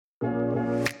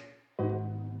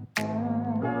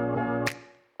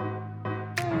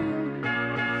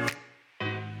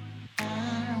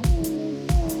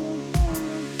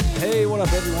What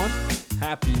up, everyone?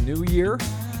 Happy New Year,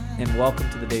 and welcome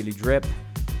to the Daily Drip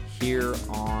here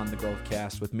on the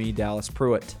Growthcast with me, Dallas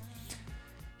Pruitt.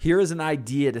 Here is an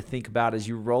idea to think about as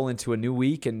you roll into a new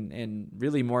week and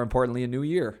really more importantly, a new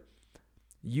year.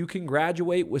 You can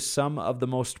graduate with some of the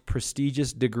most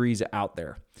prestigious degrees out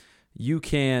there. You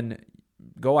can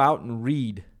go out and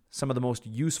read some of the most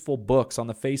useful books on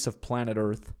the face of planet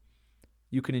Earth.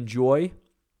 You can enjoy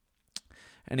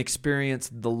and experience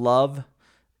the love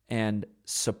and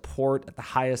support at the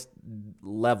highest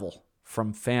level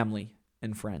from family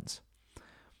and friends.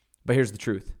 But here's the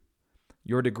truth.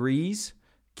 Your degrees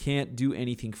can't do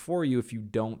anything for you if you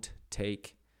don't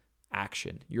take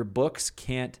action. Your books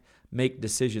can't make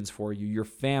decisions for you. Your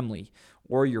family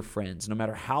or your friends, no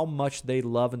matter how much they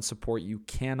love and support you,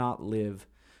 cannot live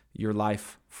your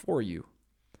life for you.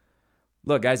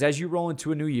 Look, guys, as you roll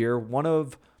into a new year, one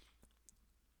of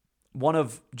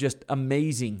just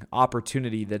amazing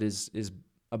opportunity that is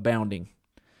abounding.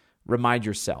 Remind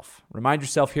yourself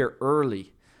here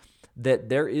early that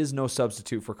there is no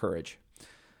substitute for courage.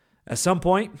 At some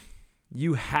point,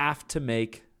 you have to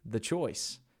make the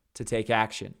choice to take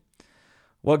action.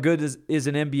 What good is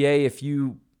an MBA if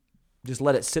you just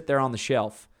let it sit there on the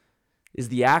shelf? Is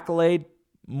the accolade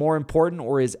more important,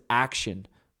 or is action,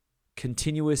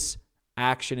 continuous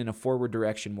action in a forward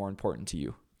direction, more important to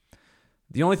you?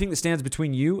 The only thing that stands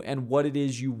between you and what it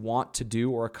is you want to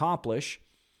do or accomplish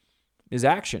is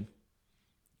action,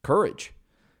 courage.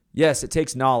 Yes, it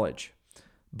takes knowledge,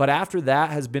 but after that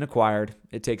has been acquired,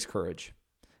 it takes courage.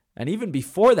 And even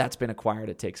before that's been acquired,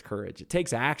 it takes courage. It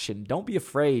takes action. Don't be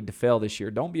afraid to fail this year.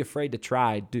 Don't be afraid to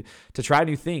try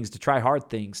new things, to try hard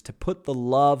things, to put the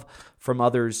love from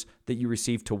others that you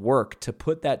receive to work, to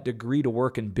put that degree to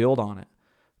work and build on it,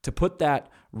 to put that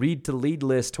read to lead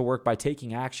list to work by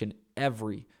taking action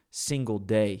every single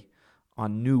day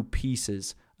on new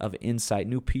pieces of insight,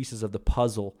 new pieces of the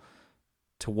puzzle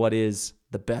to what is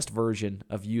the best version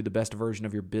of you, the best version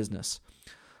of your business.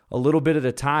 A little bit at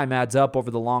a time adds up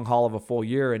over the long haul of a full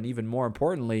year, and even more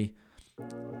importantly,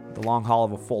 the long haul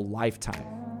of a full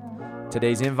lifetime.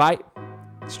 Today's invite: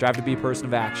 strive to be a person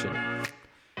of action.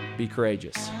 Be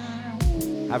courageous.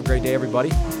 Have a great day, everybody.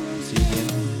 See you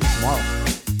again tomorrow.